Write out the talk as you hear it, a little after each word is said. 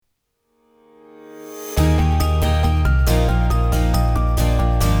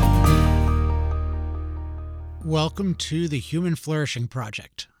Welcome to the Human Flourishing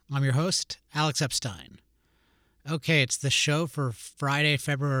Project. I'm your host, Alex Epstein. Okay, it's the show for Friday,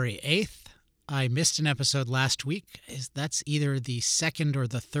 February 8th. I missed an episode last week. That's either the second or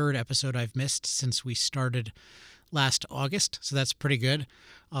the third episode I've missed since we started last August, so that's pretty good.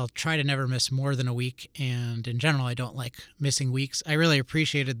 I'll try to never miss more than a week, and in general, I don't like missing weeks. I really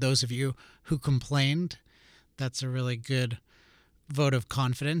appreciated those of you who complained. That's a really good vote of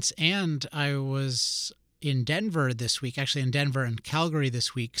confidence, and I was in Denver this week, actually in Denver and Calgary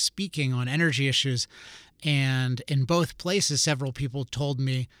this week, speaking on energy issues. And in both places, several people told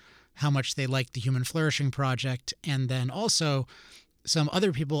me how much they liked the Human Flourishing Project. And then also some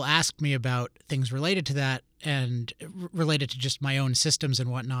other people asked me about things related to that and related to just my own systems and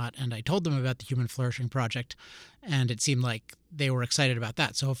whatnot. And I told them about the Human Flourishing Project, and it seemed like they were excited about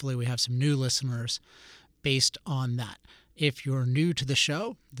that. So hopefully we have some new listeners based on that. If you're new to the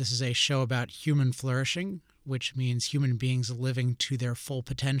show, this is a show about human flourishing, which means human beings living to their full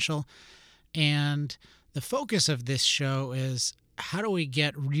potential. And the focus of this show is how do we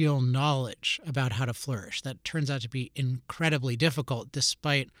get real knowledge about how to flourish? That turns out to be incredibly difficult.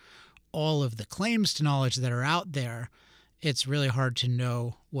 Despite all of the claims to knowledge that are out there, it's really hard to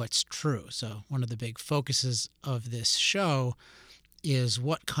know what's true. So one of the big focuses of this show is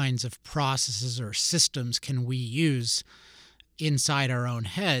what kinds of processes or systems can we use inside our own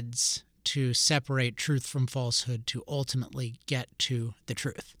heads to separate truth from falsehood to ultimately get to the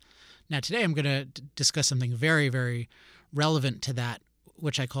truth. Now, today I'm going to discuss something very, very relevant to that,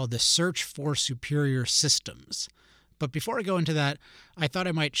 which I call the search for superior systems. But before I go into that, I thought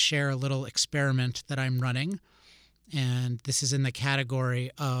I might share a little experiment that I'm running. And this is in the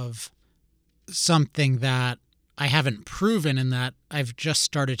category of something that I haven't proven in that I've just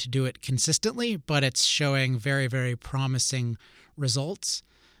started to do it consistently, but it's showing very, very promising results,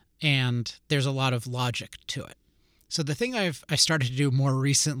 and there's a lot of logic to it. So the thing I started to do more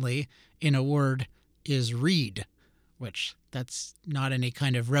recently, in a word, is read, which that's not any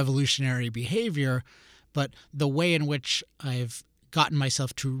kind of revolutionary behavior, but the way in which I've gotten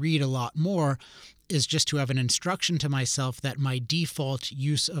myself to read a lot more is just to have an instruction to myself that my default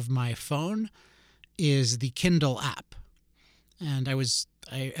use of my phone is the Kindle app. And I was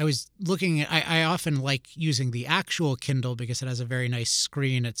looking at, I often like using the actual Kindle because it has a very nice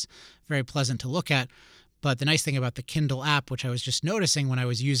screen. It's very pleasant to look at. But the nice thing about the Kindle app, which I was just noticing when I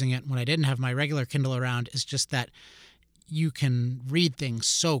was using it, when I didn't have my regular Kindle around, is just that you can read things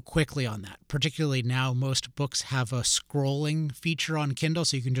so quickly on that. Particularly now, most books have a scrolling feature on Kindle,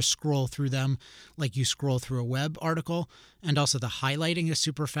 so you can just scroll through them like you scroll through a web article. And also the highlighting is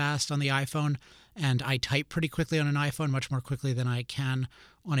super fast on the iPhone, and I type pretty quickly on an iPhone, much more quickly than I can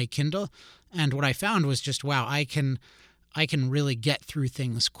on a Kindle. And what I found was just, wow, I can really get through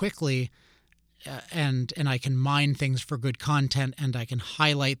things quickly, and I can mine things for good content, and I can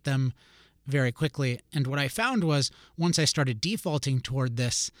highlight them very quickly. And what I found was once I started defaulting toward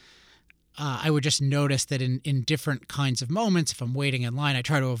this, I would just notice that in different kinds of moments, if I'm waiting in line, I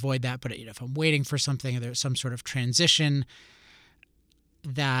try to avoid that, but if I'm waiting for something, there's some sort of transition,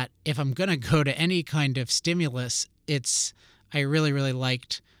 that if I'm going to go to any kind of stimulus, I really, really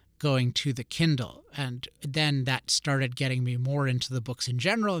liked going to the Kindle. And then that started getting me more into the books in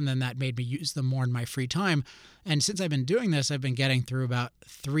general, and then that made me use them more in my free time. And since I've been doing this, I've been getting through about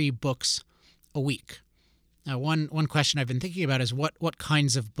 3 books a week. Now, one question I've been thinking about is what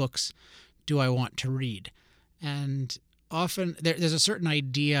kinds of books do I want to read? And often there's a certain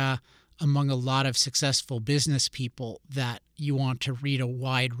idea among a lot of successful business people that you want to read a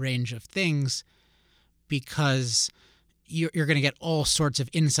wide range of things because you're going to get all sorts of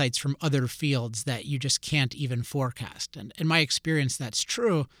insights from other fields that you just can't even forecast. And in my experience, that's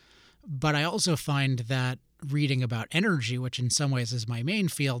true. But I also find that reading about energy, which in some ways is my main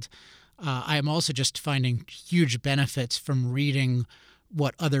field, I'm also just finding huge benefits from reading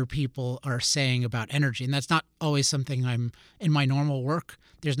what other people are saying about energy. And that's not always something I'm in my normal work.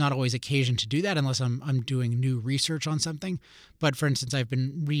 There's not always occasion to do that unless I'm doing new research on something. But for instance, I've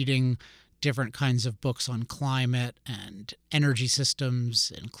been reading different kinds of books on climate and energy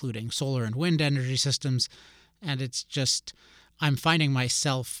systems, including solar and wind energy systems. And it's just, I'm finding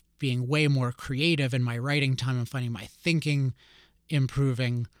myself being way more creative in my writing time. I'm finding my thinking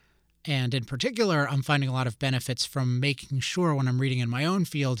improving. And in particular, I'm finding a lot of benefits from making sure when I'm reading in my own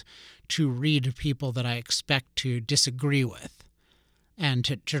field to read people that I expect to disagree with, and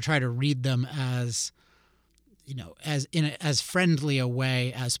to try to read them as, as in as friendly a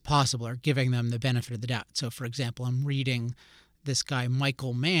way as possible, or giving them the benefit of the doubt. So, for example, I'm reading this guy,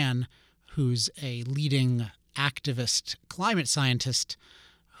 Michael Mann, who's a leading activist climate scientist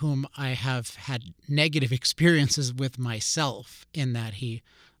whom I have had negative experiences with myself, in that he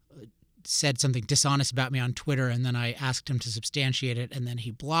said something dishonest about me on Twitter, and then I asked him to substantiate it, and then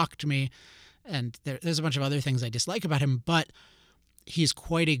he blocked me. And there's a bunch of other things I dislike about him, but he's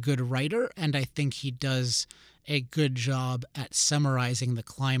quite a good writer, and I think he does a good job at summarizing the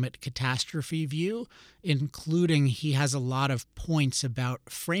climate catastrophe view, including he has a lot of points about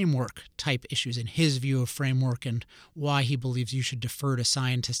framework type issues in his view of framework and why he believes you should defer to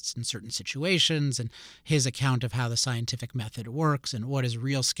scientists in certain situations, and his account of how the scientific method works and what is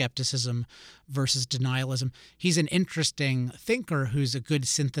real skepticism versus denialism. He's an interesting thinker who's a good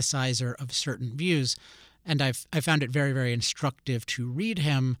synthesizer of certain views, and I found it very, very instructive to read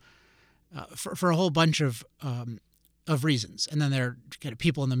him for a whole bunch of reasons. And then there are kind of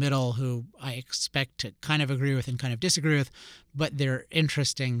people in the middle who I expect to kind of agree with and kind of disagree with, but they're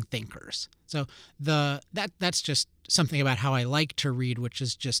interesting thinkers. So that's just something about how I like to read, which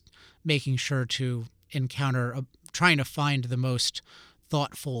is just making sure to trying to find the most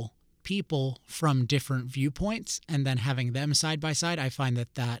thoughtful people from different viewpoints and then having them side by side. I find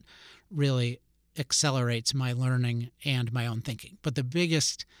that really accelerates my learning and my own thinking. But the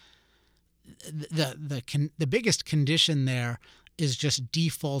biggest condition there is just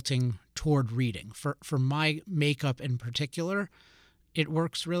defaulting toward reading. For my makeup in particular, it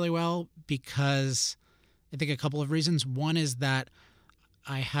works really well because I think a couple of reasons. One is that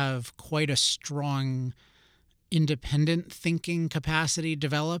I have quite a strong independent thinking capacity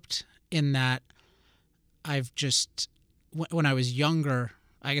developed, in that I've just, when I was younger,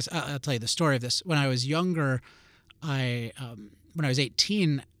 I guess I'll tell you the story of this. When I was younger, when I was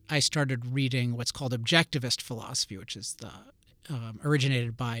 18, I started reading what's called objectivist philosophy, which is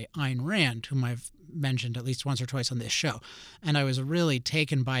originated by Ayn Rand, whom I've mentioned at least once or twice on this show. And I was really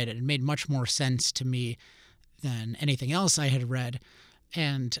taken by it. It made much more sense to me than anything else I had read.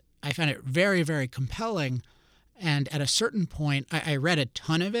 And I found it very, very compelling. And at a certain point, I read a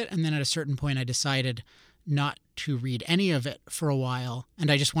ton of it. And then at a certain point, I decided not to read any of it for a while,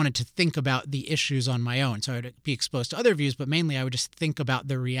 and I just wanted to think about the issues on my own. So I would be exposed to other views, but mainly I would just think about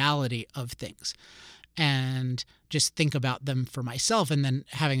the reality of things and just think about them for myself, and then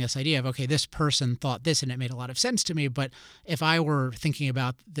having this idea of, okay, this person thought this and it made a lot of sense to me, but if I were thinking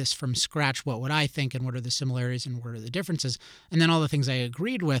about this from scratch, what would I think, and what are the similarities and what are the differences? And then all the things I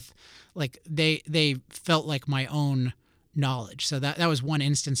agreed with, like they felt like my own knowledge. So that was one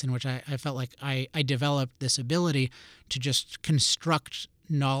instance in which I felt like I developed this ability to just construct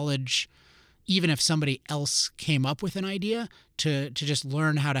knowledge, even if somebody else came up with an idea, to just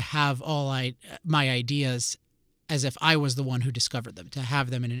learn how to have my ideas as if I was the one who discovered them, to have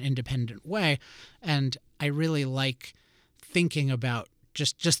them in an independent way. And I really like thinking about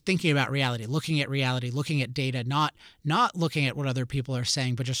just thinking about reality, looking at data, not looking at what other people are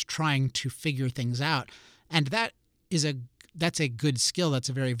saying, but just trying to figure things out. And that's a good skill. That's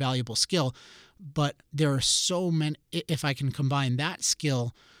a very valuable skill. But there are so many, if I can combine that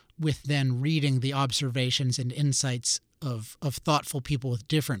skill with then reading the observations and insights of thoughtful people with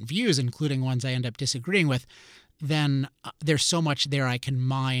different views, including ones I end up disagreeing with, then there's so much there I can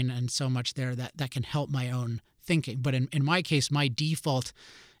mine, and so much there that can help my own thinking. But in my case, my default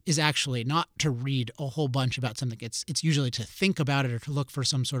is actually not to read a whole bunch about something. It's usually to think about it or to look for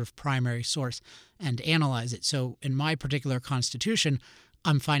some sort of primary source and analyze it. So in my particular constitution,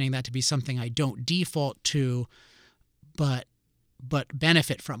 I'm finding that to be something I don't default to, but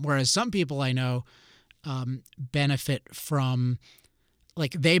benefit from. Whereas some people I know benefit from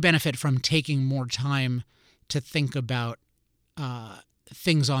taking more time to think about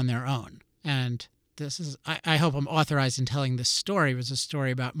things on their own. And this is, I hope I'm authorized in telling this story. It was a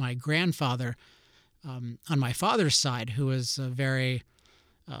story about my grandfather on my father's side, who was a very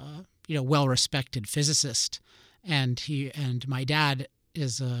well-respected physicist, and my dad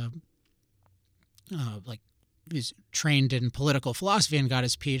is he's trained in political philosophy and got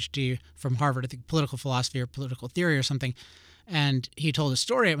his PhD from Harvard, I think political philosophy or political theory or something. And he told a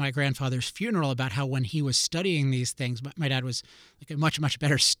story at my grandfather's funeral about how when he was studying these things, my dad was like a much, much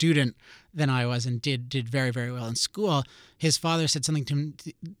better student than I was and did very, very well in school. His father said something to him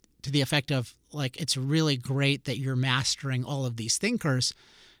to the effect of, like, it's really great that you're mastering all of these thinkers.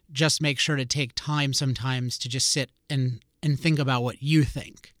 Just make sure to take time sometimes to just sit and think about what you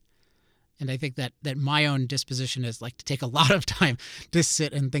think. And I think that my own disposition is like to take a lot of time to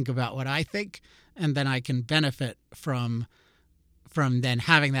sit and think about what I think, and then I can benefit from then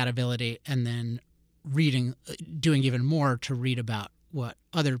having that ability and then doing even more to read about what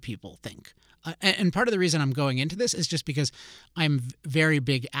other people think. And part of the reason I'm going into this is just because I'm very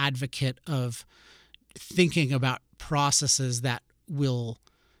big advocate of thinking about processes that will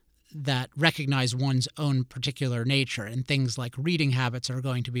that recognize one's own particular nature, and things like reading habits are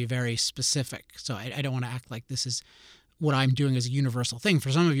going to be very specific. So I don't want to act like this is what I'm doing as a universal thing.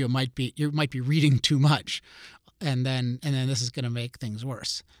 For some of you, you might be reading too much, and then this is going to make things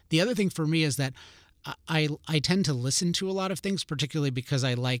worse. The other thing for me is that I tend to listen to a lot of things, particularly because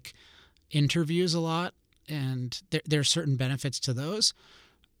I like interviews a lot, and there are certain benefits to those.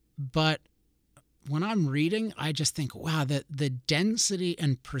 But when I'm reading, I just think, wow, the density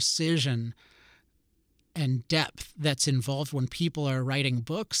and precision and depth that's involved when people are writing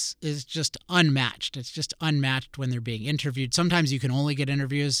books is just unmatched. It's just unmatched when they're being interviewed. Sometimes you can only get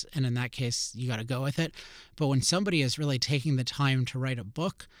interviews, and in that case, you got to go with it. But when somebody is really taking the time to write a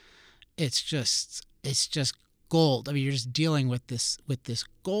book, it's just gold. I mean, you're just dealing with this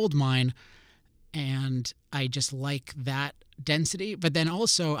gold mine, and I just like that density. But then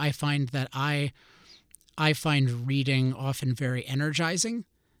also, I find that I find reading often very energizing.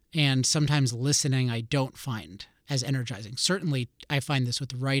 And sometimes listening I don't find as energizing. Certainly, I find this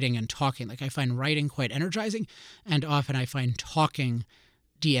with writing and talking. Like, I find writing quite energizing, and often I find talking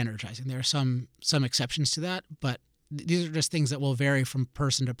de-energizing. There are some exceptions to that, but these are just things that will vary from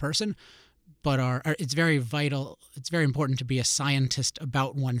person to person, but it's very vital. It's very important to be a scientist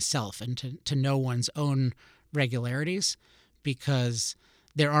about oneself and to know one's own regularities, because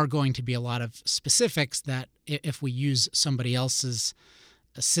there are going to be a lot of specifics that if we use somebody else's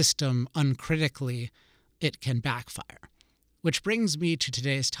a system uncritically, it can backfire. Which brings me to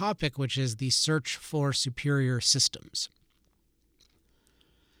today's topic, which is the search for superior systems.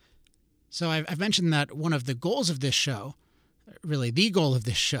 So I've mentioned that one of the goals of this show, really the goal of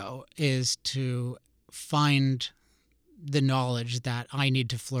this show, is to find the knowledge that I need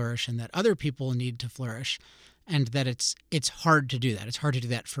to flourish and that other people need to flourish, and that it's hard to do that. It's hard to do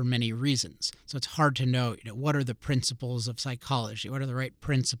that for many reasons. So it's hard to know, what are the principles of psychology? What are the right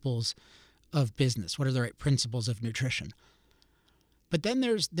principles of business? What are the right principles of nutrition? But then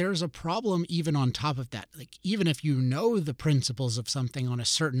there's a problem even on top of that. Like, even if you know the principles of something on a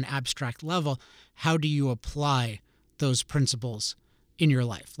certain abstract level, how do you apply those principles in your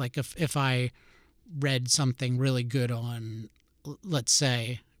life? Like, if I read something really good on, let's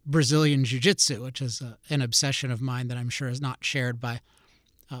say, Brazilian Jiu-Jitsu, which is an obsession of mine that I'm sure is not shared by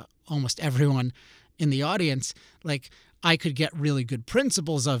almost everyone in the audience. Like, I could get really good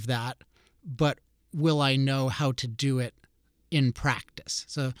principles of that, but will I know how to do it in practice?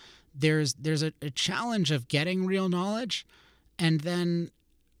 So there's a challenge of getting real knowledge and then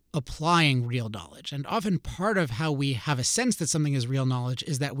applying real knowledge. And often part of how we have a sense that something is real knowledge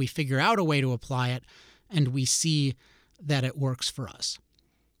is that we figure out a way to apply it and we see that it works for us.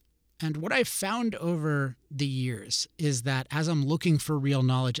 And what I've found over the years is that as I'm looking for real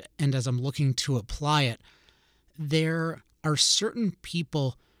knowledge and as I'm looking to apply it, there are certain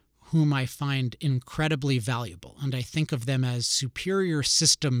people whom I find incredibly valuable. And I think of them as superior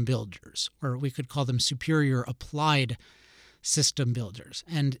system builders, or we could call them superior applied system builders.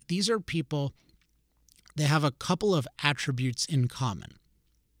 And these are people, they have a couple of attributes in common.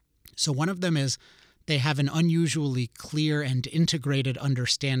 So one of them is they have an unusually clear and integrated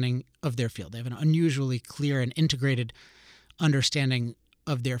understanding of their field. They have an unusually clear and integrated understanding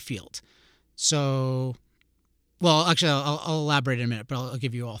of their field. So, well, actually, I'll elaborate in a minute, but I'll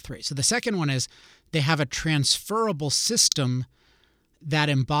give you all three. So the second one is they have a transferable system that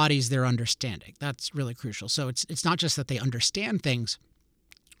embodies their understanding. That's really crucial. So it's not just that they understand things,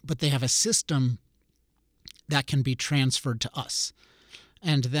 but they have a system that can be transferred to us.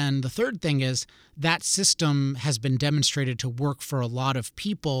 And then the third thing is that system has been demonstrated to work for a lot of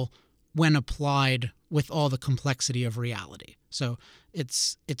people when applied with all the complexity of reality. So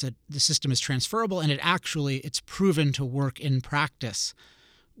the system is transferable, and it's proven to work in practice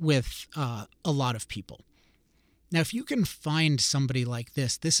with a lot of people. Now, if you can find somebody like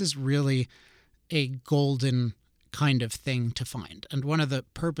this is really a golden kind of thing to find. And one of the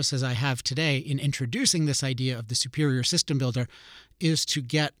purposes I have today in introducing this idea of the superior system builder is to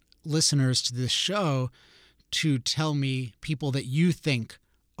get listeners to this show to tell me people that you think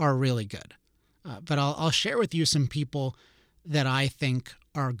are really good. But I'll share with you some people that I think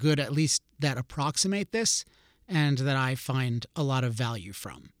are good, at least that approximate this, and that I find a lot of value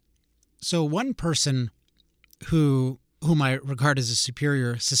from. So one person whom I regard as a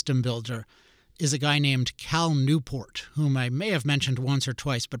superior system builder is a guy named Cal Newport, whom I may have mentioned once or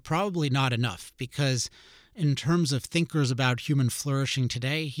twice, but probably not enough, because in terms of thinkers about human flourishing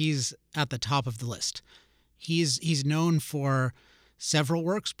today, he's at the top of the list. He's known for several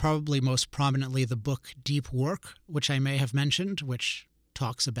works, probably most prominently the book Deep Work, which I may have mentioned, which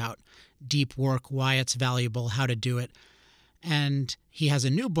talks about deep work, why it's valuable, how to do it. And he has a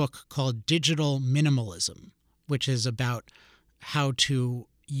new book called Digital Minimalism, which is about how to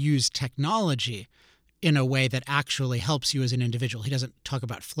use technology in a way that actually helps you as an individual. He doesn't talk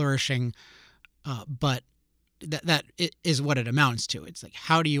about flourishing, but that is what it amounts to. It's like,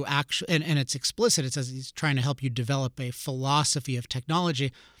 how do you actually, and it's explicit. It says he's trying to help you develop a philosophy of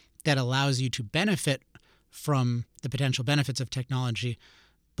technology that allows you to benefit from the potential benefits of technology,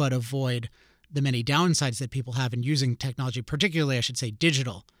 but avoid the many downsides that people have in using technology, particularly, I should say,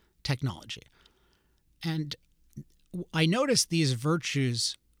 digital technology. And I noticed these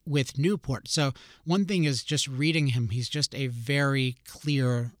virtues with Newport. So one thing is just reading him. He's just a very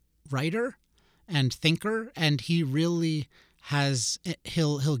clear writer and thinker, and he really has,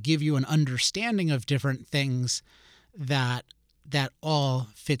 he'll give you an understanding of different things that all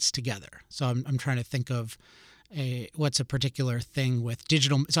fits together. So I'm trying to think of what's a particular thing with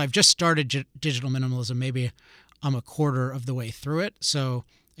digital. So I've just started digital minimalism. Maybe I'm a quarter of the way through it. So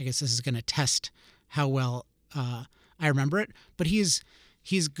I guess this is going to test how well I remember it. But he's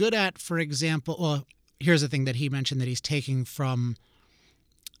good at, for example, well, here's the thing that he mentioned that he's taking from,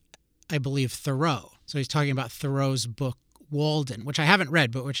 I believe, Thoreau. So he's talking about Thoreau's book, Walden, which I haven't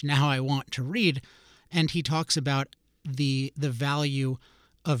read, but which now I want to read. And he talks about the value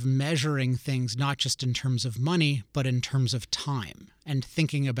of measuring things, not just in terms of money, but in terms of time, and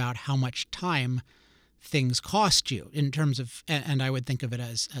thinking about how much time things cost you in terms of, and I would think of it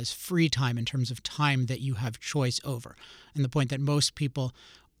as free time, in terms of time that you have choice over. And the point that most people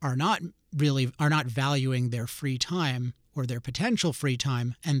are not valuing their free time or their potential free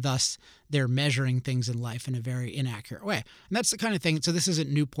time, and thus they're measuring things in life in a very inaccurate way. And that's the kind of thing, so this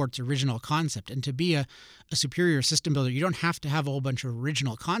isn't Newport's original concept. And to be a superior system builder, you don't have to have a whole bunch of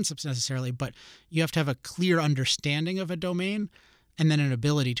original concepts necessarily, but you have to have a clear understanding of a domain and then an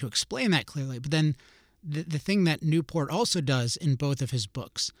ability to explain that clearly. But then the thing that Newport also does in both of his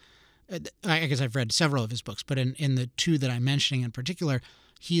books, I guess I've read several of his books, but in the two that I'm mentioning in particular,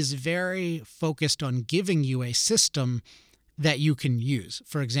 he's very focused on giving you a system that you can use.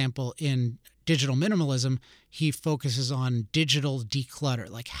 For example, in Digital Minimalism, he focuses on digital declutter,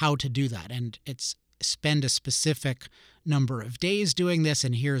 like how to do that. And it's spend a specific number of days doing this,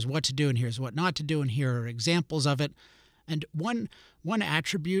 and here's what to do, and here's what not to do, and here are examples of it. And one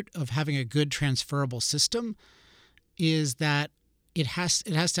attribute of having a good transferable system is that it has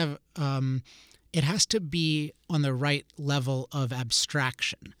to be on the right level of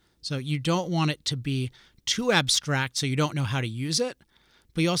abstraction. So you don't want it to be too abstract so you don't know how to use it,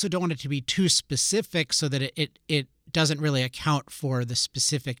 but you also don't want it to be too specific so that it doesn't really account for the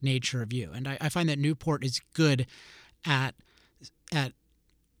specific nature of you. And I find that Newport is good at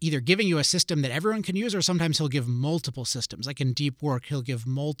either giving you a system that everyone can use, or sometimes he'll give multiple systems. Like in Deep Work, he'll give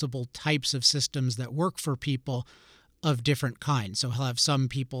multiple types of systems that work for people of different kinds. So he'll have some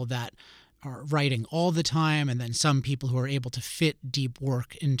people that are writing all the time, and then some people who are able to fit deep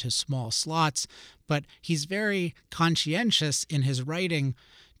work into small slots. But he's very conscientious in his writing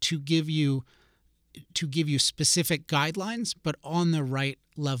to give you specific guidelines, but on the right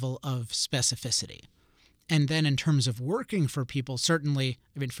level of specificity. And then in terms of working for people, certainly,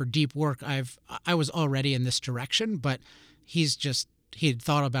 I mean, for deep work, I was already in this direction, but he had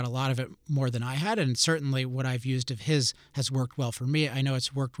thought about a lot of it more than I had, and certainly what I've used of his has worked well for me. I know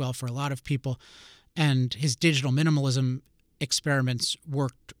it's worked well for a lot of people, and his digital minimalism experiments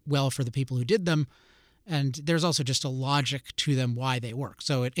worked well for the people who did them, and there's also just a logic to them why they work.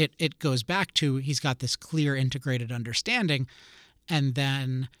 So it goes back to, he's got this clear integrated understanding, and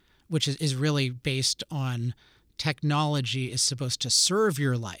then, which is really based on technology is supposed to serve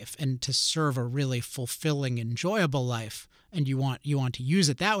your life and to serve a really fulfilling, enjoyable life, and you want to use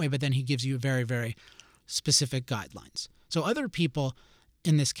it that way, but then he gives you very, very specific guidelines. So other people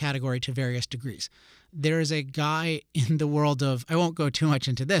in this category to various degrees. There is a guy in the world of, I won't go too much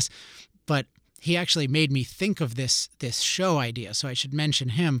into this, but he actually made me think of this show idea, so I should mention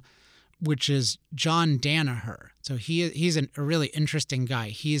him, which is John Danaher. So he's a really interesting guy.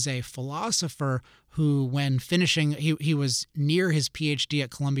 He's a philosopher who, when finishing, he was near his PhD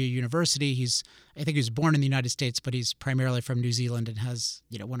at Columbia University. I think he was born in the United States, but he's primarily from New Zealand and has,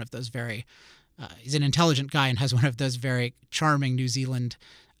 one of those very, he's an intelligent guy and has one of those very charming New Zealand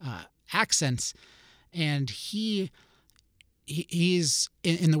accents. And he's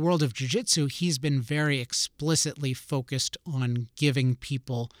in the world of jiu-jitsu, he's been very explicitly focused on giving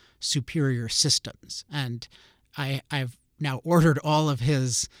people superior systems. And I've now ordered all of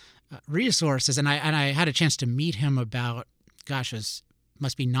his resources, and I had a chance to meet him about, it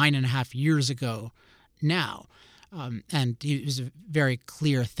must be 9.5 years ago now. And he was a very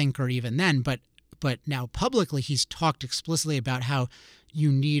clear thinker even then, but But now publicly, he's talked explicitly about how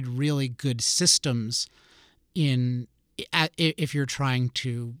you need really good systems if you're trying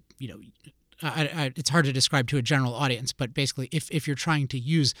to, it's hard to describe to a general audience, but basically if you're trying to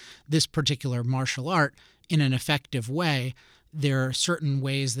use this particular martial art in an effective way, there are certain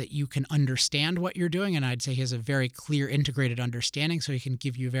ways that you can understand what you're doing. And I'd say he has a very clear, integrated understanding. So he can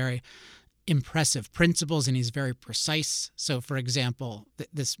give you very impressive principles, and he's very precise. So, for example,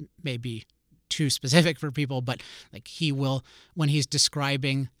 this may be too specific for people, but like he will, when he's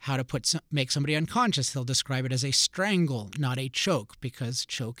describing how to make somebody unconscious, he'll describe it as a strangle, not a choke, because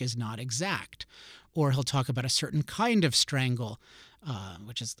choke is not exact. Or he'll talk about a certain kind of strangle,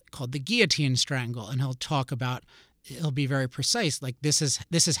 which is called the guillotine strangle, and he'll be very precise. Like this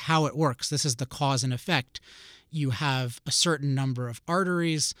is how it works. This is the cause and effect. You have a certain number of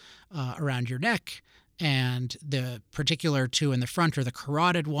arteries around your neck, and the particular two in the front are the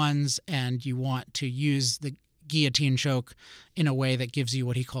carotid ones, and you want to use the guillotine choke in a way that gives you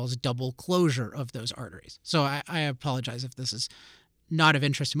what he calls double closure of those arteries. So I apologize if this is not of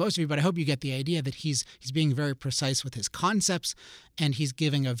interest to most of you, but I hope you get the idea that he's being very precise with his concepts, and he's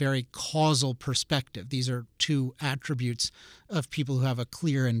giving a very causal perspective. These are two attributes of people who have a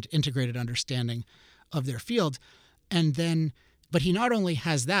clear and integrated understanding of their field. But he not only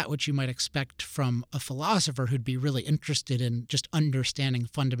has that, which you might expect from a philosopher who'd be really interested in just understanding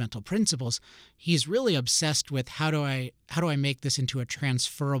fundamental principles, he's really obsessed with how do I make this into a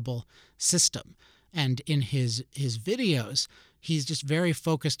transferable system. And in his videos, he's just very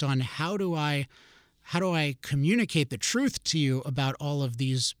focused on how do I communicate the truth to you about all of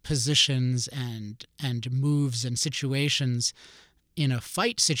these positions and moves and situations in a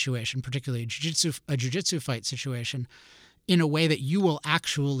fight situation, particularly a jiu-jitsu fight situation, in a way that you will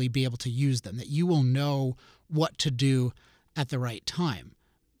actually be able to use them, that you will know what to do at the right time.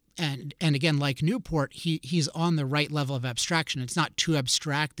 And again, like Newport, he's on the right level of abstraction. It's not too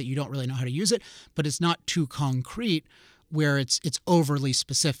abstract that you don't really know how to use it, but it's not too concrete where it's overly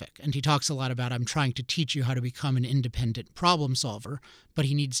specific. And he talks a lot about, I'm trying to teach you how to become an independent problem solver, but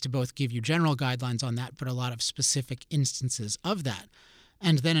he needs to both give you general guidelines on that, but a lot of specific instances of that.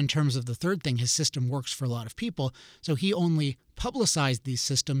 And then in terms of the third thing, his system works for a lot of people. So he only publicized these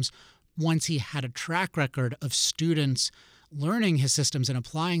systems once he had a track record of students learning his systems and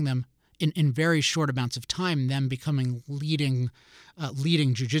applying them in very short amounts of time, them becoming leading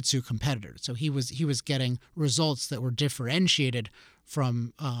jiu-jitsu competitors. So he was getting results that were differentiated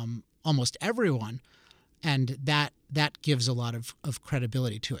from almost everyone, and that gives a lot of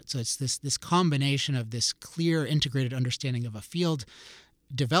credibility to it. So it's this combination of this clear, integrated understanding of a field,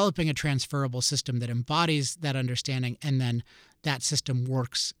 developing a transferable system that embodies that understanding, and then that system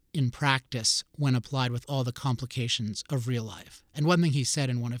works in practice when applied with all the complications of real life. And one thing he said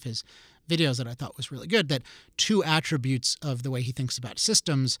in one of his videos that I thought was really good, that two attributes of the way he thinks about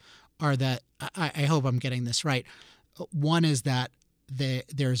systems are that, I hope I'm getting this right, one is that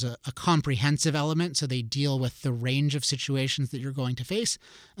there's a comprehensive element, so they deal with the range of situations that you're going to face.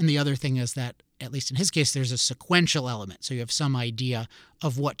 And the other thing is that, at least in his case, there's a sequential element, so you have some idea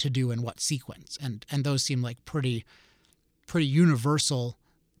of what to do in what sequence. And those seem like pretty universal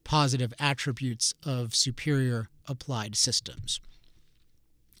positive attributes of superior applied systems.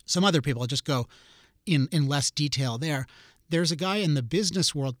 Some other people, I'll just go in less detail there. There's a guy in the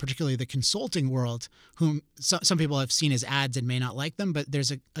business world, particularly the consulting world, whom some people have seen his ads and may not like them, but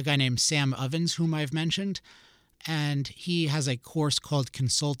there's a guy named Sam Ovens, whom I've mentioned, and he has a course called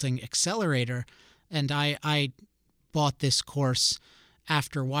Consulting Accelerator, and I bought this course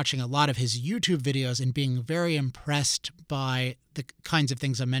after watching a lot of his YouTube videos and being very impressed by the kinds of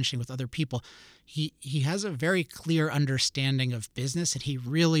things I'm mentioning with other people. He has a very clear understanding of business, and he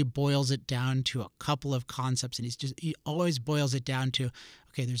really boils it down to a couple of concepts, and he always boils it down to,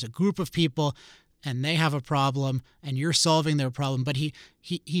 okay, there's a group of people and they have a problem and you're solving their problem, but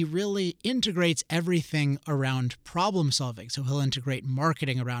he really integrates everything around problem solving. So he'll integrate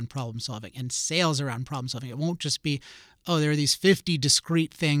marketing around problem solving and sales around problem solving. It won't just be, oh, there are these 50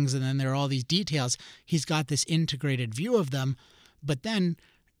 discrete things and then there are all these details. He's got this integrated view of them, but then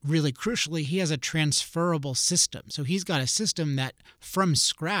really crucially, he has a transferable system. So he's got a system that from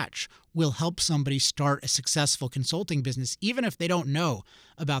scratch will help somebody start a successful consulting business, even if they don't know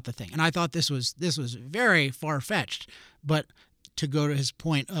about the thing. And I thought this was very far-fetched, but to go to his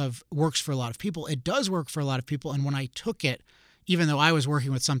point of works for a lot of people, it does work for a lot of people. And when I took it, even though I was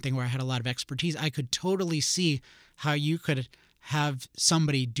working with something where I had a lot of expertise, I could totally see how you could have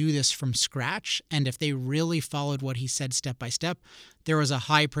somebody do this from scratch, and if they really followed what he said step by step, there was a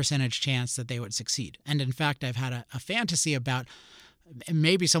high percentage chance that they would succeed. And in fact, I've had a fantasy about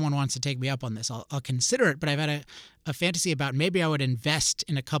maybe someone wants to take me up on this. I'll consider it, but I've had a fantasy about maybe I would invest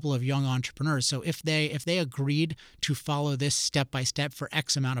in a couple of young entrepreneurs. So if they agreed to follow this step by step for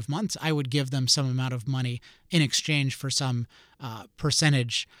X amount of months, I would give them some amount of money in exchange for some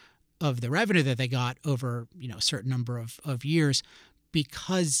percentage of the revenue that they got over a certain number of years,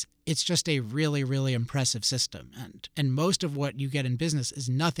 because it's just a really, really impressive system. And most of what you get in business is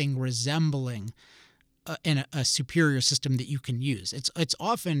nothing resembling in a superior system that you can use. It's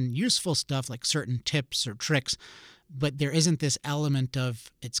often useful stuff like certain tips or tricks, but there isn't this element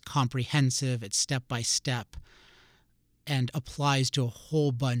of it's comprehensive, it's step by step, and applies to a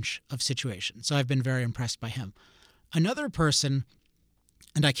whole bunch of situations. So I've been very impressed by him. Another person,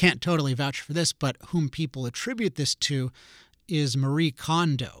 and I can't totally vouch for this, but whom people attribute this to, is Marie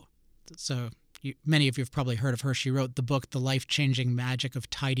Kondo. So many of you have probably heard of her. She wrote the book, The Life-Changing Magic of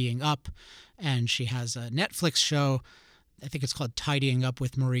Tidying Up, and she has a Netflix show, I think it's called Tidying Up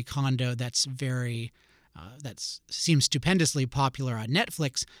with Marie Kondo, that's seems stupendously popular on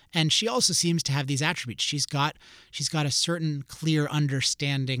Netflix. And she also seems to have these attributes. She's got a certain clear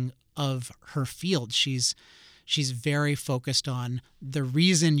understanding of her field. She's very focused on the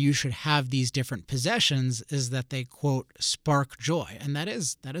reason you should have these different possessions is that they, quote, spark joy. And that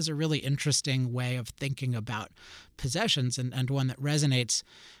is a really interesting way of thinking about possessions, and one that resonates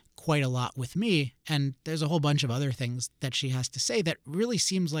quite a lot with me. And there's a whole bunch of other things that she has to say that really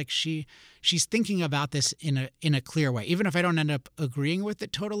seems like she's thinking about this in a clear way. Even if I don't end up agreeing with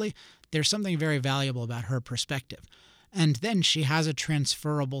it totally, there's something very valuable about her perspective. And then she has a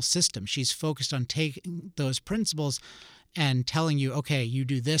transferable system. She's focused on taking those principles and telling you, okay, you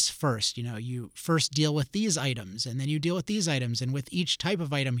do this first. You first deal with these items, and then you deal with these items. And with each type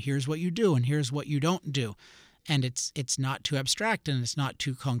of item, here's what you do, and here's what you don't do. And it's not too abstract, and it's not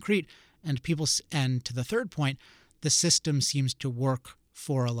too concrete. And to the third point, the system seems to work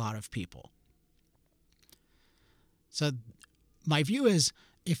for a lot of people. So my view is,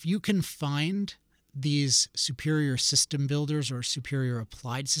 if you can find these superior system builders or superior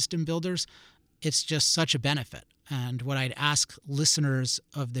applied system builders, it's just such a benefit. And what I'd ask listeners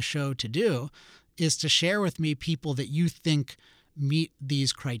of the show to do is to share with me people that you think meet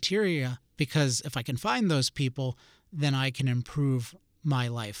these criteria, because if I can find those people, then I can improve my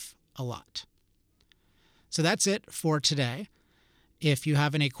life a lot. So that's it for today. If you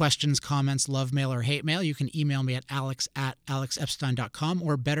have any questions, comments, love mail, or hate mail, you can email me at alex@alexepstein.com,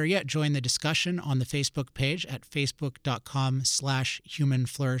 or better yet, join the discussion on the Facebook page at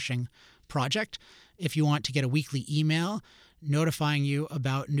facebook.com/humanflourishingproject. If you want to get a weekly email notifying you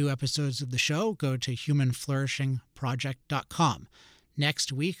about new episodes of the show, go to humanflourishingproject.com.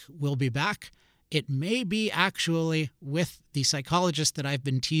 Next week, we'll be back. It may be actually with the psychologist that I've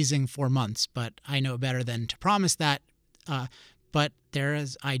been teasing for months, but I know better than to promise that. But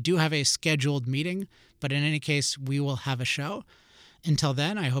I do have a scheduled meeting, but in any case, we will have a show. Until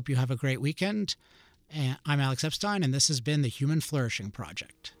then, I hope you have a great weekend. I'm Alex Epstein, and this has been the Human Flourishing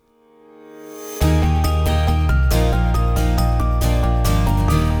Project.